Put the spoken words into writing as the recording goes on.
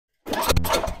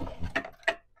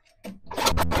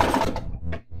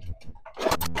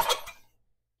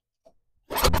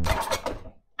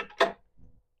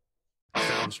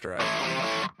strike.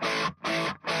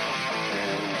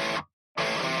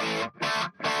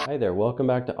 Hi there, welcome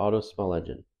back to Auto Small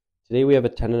Engine. Today we have a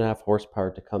 10.5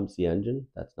 horsepower Tecumseh engine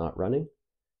that's not running.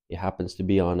 It happens to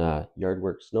be on a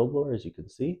Yardworks Snowblower, as you can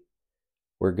see.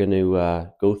 We're going to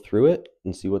go through it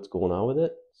and see what's going on with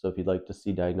it. So if you'd like to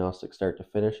see diagnostic start to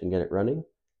finish and get it running,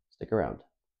 stick around.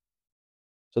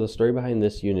 So the story behind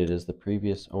this unit is the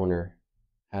previous owner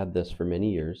had this for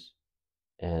many years,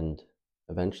 and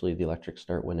eventually the electric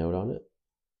start went out on it,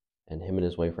 and him and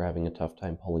his wife were having a tough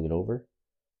time pulling it over,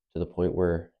 to the point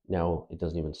where now it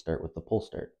doesn't even start with the pull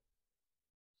start.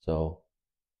 So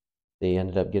they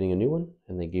ended up getting a new one,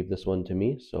 and they gave this one to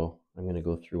me, so I'm going to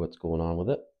go through what's going on with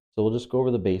it. So we'll just go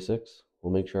over the basics.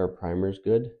 We'll make sure our primer is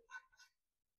good.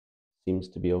 Seems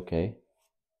to be okay.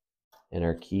 And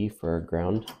our key for our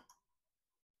ground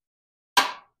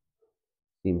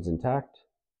seems intact.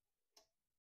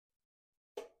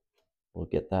 We'll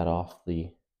get that off the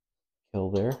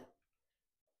kill there.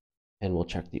 And we'll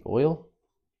check the oil.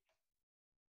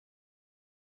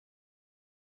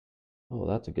 Oh,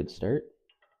 that's a good start.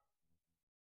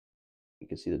 You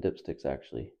can see the dipstick's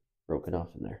actually broken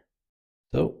off in there.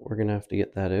 So we're going to have to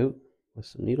get that out with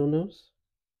some needle nose.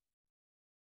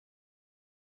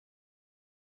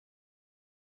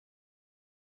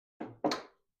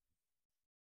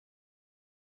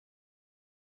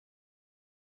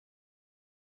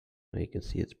 Now you can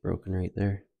see it's broken right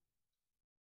there.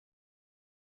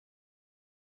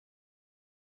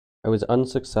 I was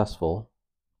unsuccessful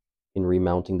in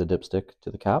remounting the dipstick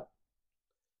to the cap.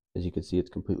 As you can see, it's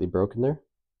completely broken there.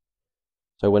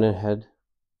 So I went ahead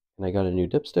and I got a new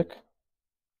dipstick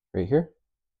right here.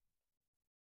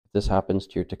 If this happens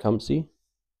to your Tecumseh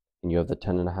and you have the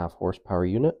 10.5 horsepower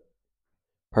unit,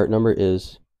 part number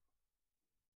is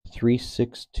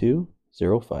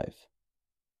 36205.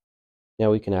 Now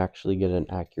we can actually get an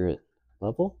accurate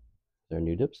level with our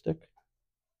new dipstick.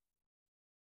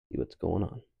 See what's going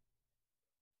on.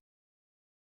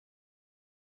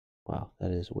 Wow, that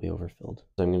is way overfilled.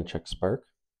 So I'm going to check spark.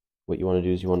 What you want to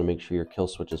do is you want to make sure your kill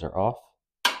switches are off.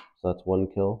 So that's one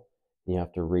kill. And you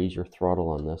have to raise your throttle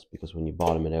on this, because when you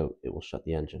bottom it out, it will shut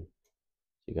the engine.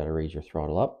 So you got to raise your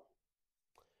throttle up.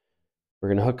 We're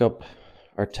going to hook up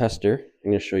our tester. I'm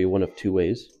going to show you one of two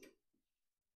ways.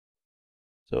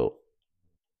 So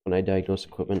when I diagnose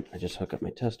equipment, I just hook up my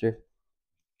tester.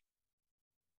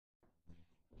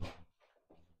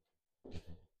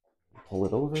 Pull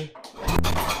it over.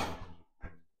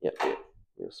 Yep,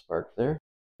 we have spark there.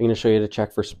 I'm going to show you to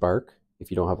check for spark if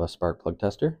you don't have a spark plug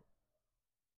tester.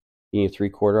 You need a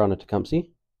 3/4 on a Tecumseh.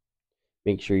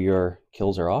 Make sure your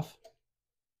kills are off.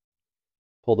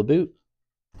 Pull the boot.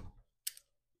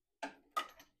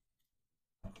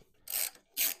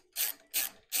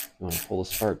 You want to pull the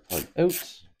spark plug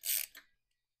out.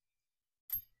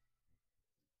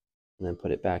 And then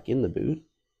put it back in the boot.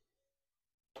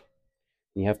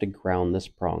 And you have to ground this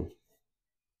prong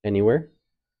anywhere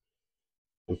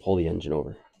and pull the engine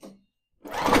over.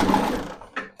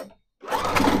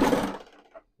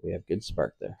 We have good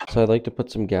spark there. So I'd like to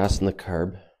put some gas in the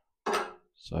carb.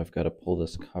 So I've got to pull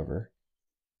this cover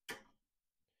to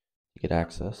get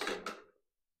access.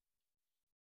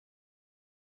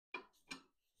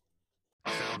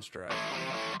 Sound strike.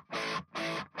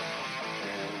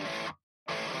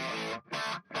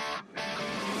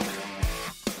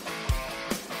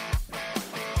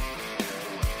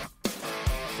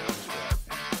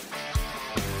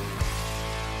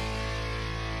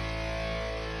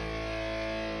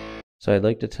 So I'd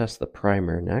like to test the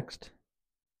primer next.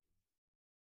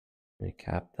 I'm going to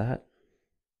cap that.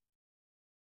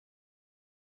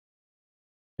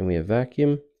 And we have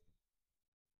vacuum.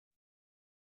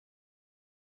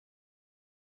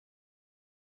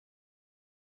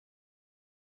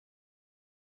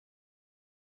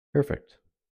 Perfect.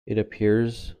 It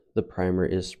appears the primer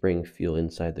is spraying fuel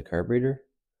inside the carburetor.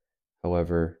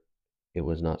 However, it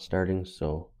was not starting,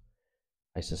 so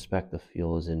I suspect the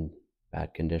fuel is in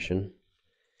bad condition.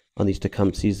 On these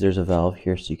Tecumsehs, there's a valve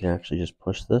here, so you can actually just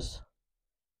push this.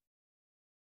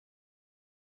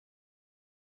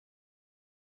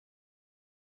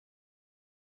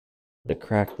 To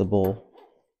crack the bowl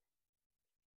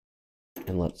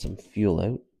and let some fuel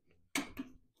out.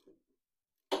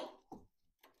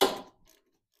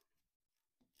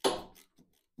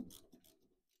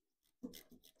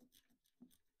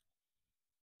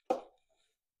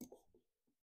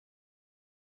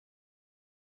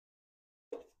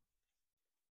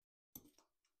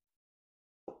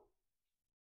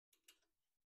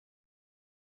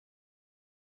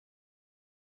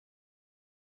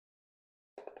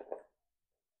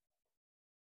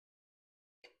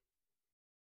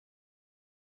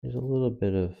 There's a little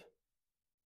bit of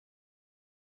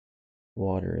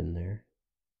water in there.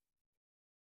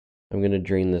 I'm going to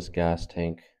drain this gas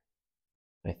tank.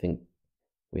 I think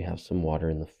we have some water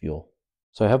in the fuel.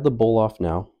 So I have the bowl off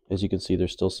now. As you can see,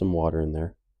 there's still some water in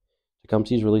there.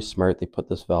 Tecumseh is really smart. They put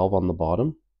this valve on the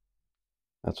bottom.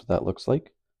 That's what that looks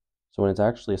like. So when it's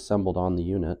actually assembled on the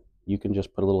unit, you can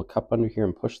just put a little cup under here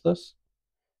and push this,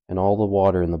 and all the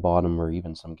water in the bottom, or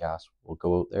even some gas, will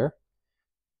go out there,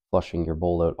 flushing your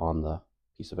bowl out on the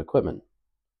piece of equipment.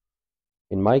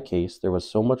 In my case, there was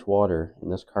so much water in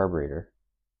this carburetor,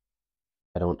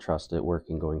 I don't trust it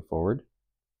working going forward.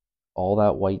 All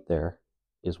that white there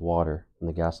is water, and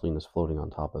the gasoline is floating on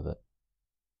top of it.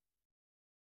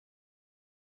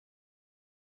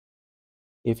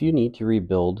 If you need to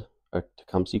rebuild a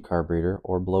Tecumseh carburetor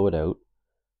or blow it out,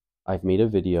 I've made a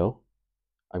video.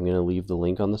 I'm going to leave the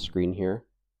link on the screen here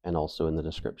and also in the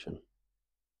description.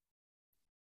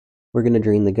 We're going to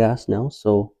drain the gas now,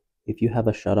 so if you have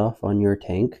a shutoff on your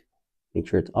tank, make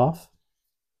sure it's off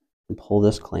and pull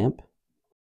this clamp.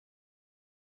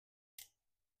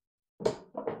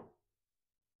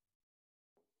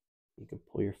 You can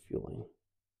pull your fuel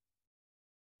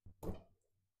line.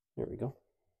 There we go.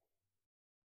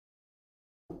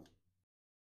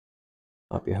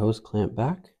 Pop your hose clamp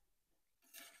back.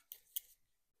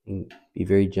 And be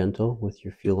very gentle with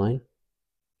your fuel line.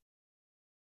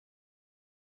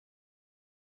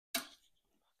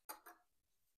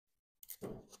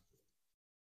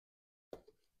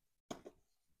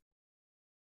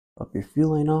 Pop your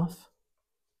fuel line off.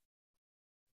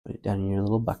 Put it down in your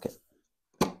little bucket.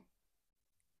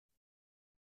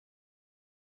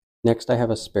 Next, I have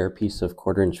a spare piece of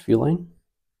 1/4-inch fuel line.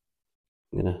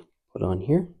 I'm going to put on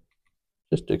here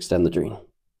just to extend the drain.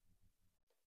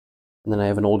 And then I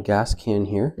have an old gas can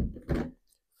here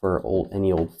for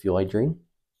any old fuel I drain.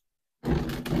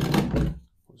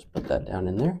 We'll just put that down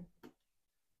in there.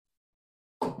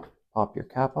 Pop your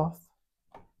cap off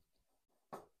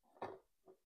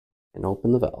and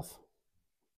open the valve.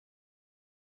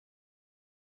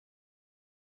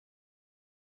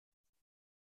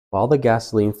 While the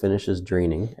gasoline finishes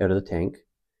draining out of the tank,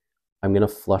 I'm going to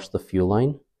flush the fuel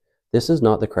line. This is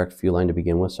not the correct fuel line to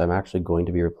begin with, so I'm actually going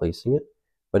to be replacing it.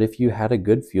 But if you had a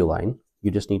good fuel line, you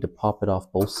just need to pop it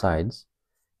off both sides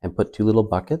and put 2 little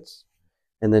buckets,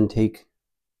 and then take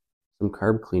some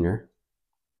carb cleaner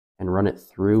and run it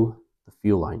through the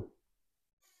fuel line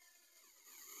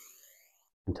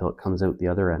until it comes out the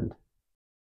other end.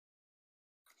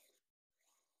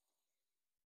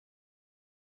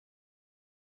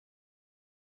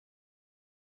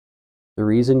 The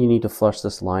reason you need to flush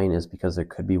this line is because there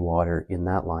could be water in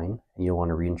that line, and you'll want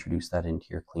to reintroduce that into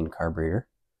your clean carburetor.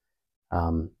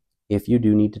 If you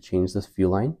do need to change this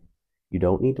fuel line, you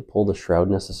don't need to pull the shroud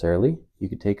necessarily. You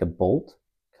could take a bolt,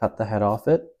 cut the head off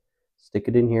it, stick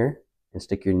it in here, and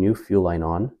stick your new fuel line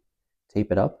on,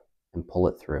 tape it up, and pull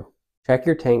it through. Check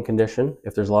your tank condition.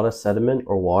 If there's a lot of sediment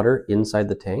or water inside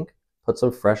the tank, put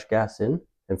some fresh gas in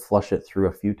and flush it through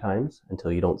a few times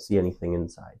until you don't see anything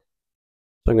inside.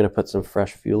 So I'm going to put some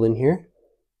fresh fuel in here.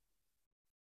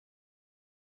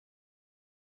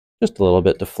 Just a little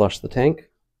bit to flush the tank.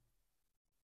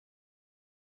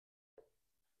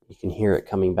 You can hear it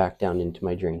coming back down into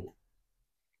my drain.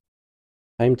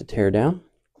 Time to tear down.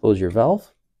 Close your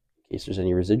valve in case there's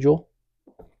any residual.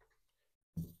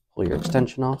 Pull your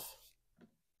extension off.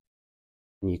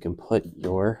 And you can put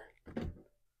your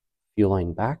fuel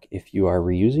line back if you are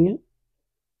reusing it.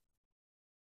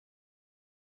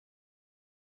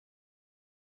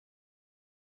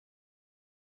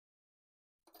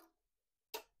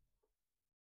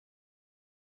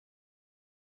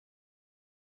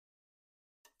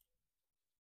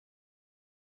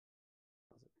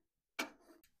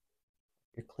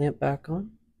 Your clamp back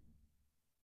on.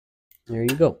 There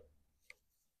you go.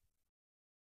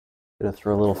 Gonna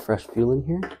throw a little fresh fuel in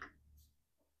here.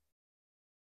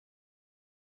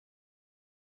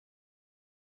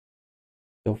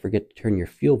 Don't forget to turn your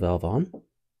fuel valve on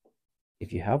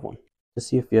if you have one. To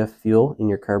see if you have fuel in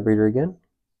your carburetor again,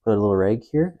 put a little rag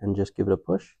here and just give it a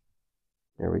push.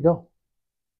 There we go.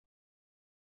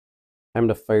 Time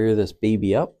to fire this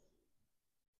baby up.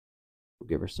 We'll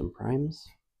give her some primes.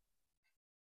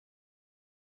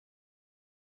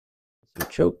 Some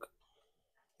choke.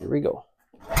 Here we go.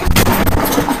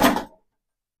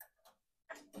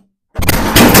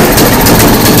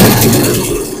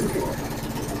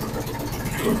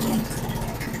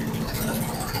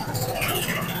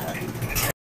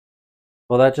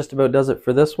 Well, that just about does it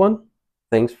for this one.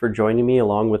 Thanks for joining me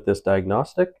along with this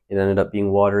diagnostic. It ended up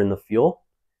being water in the fuel.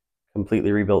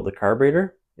 Completely rebuilt the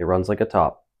carburetor. It runs like a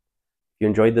top. If you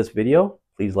enjoyed this video,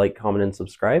 please Please like, comment, and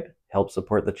subscribe. Help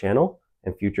support the channel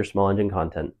and future small engine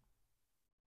content.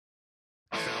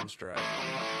 Sounds right.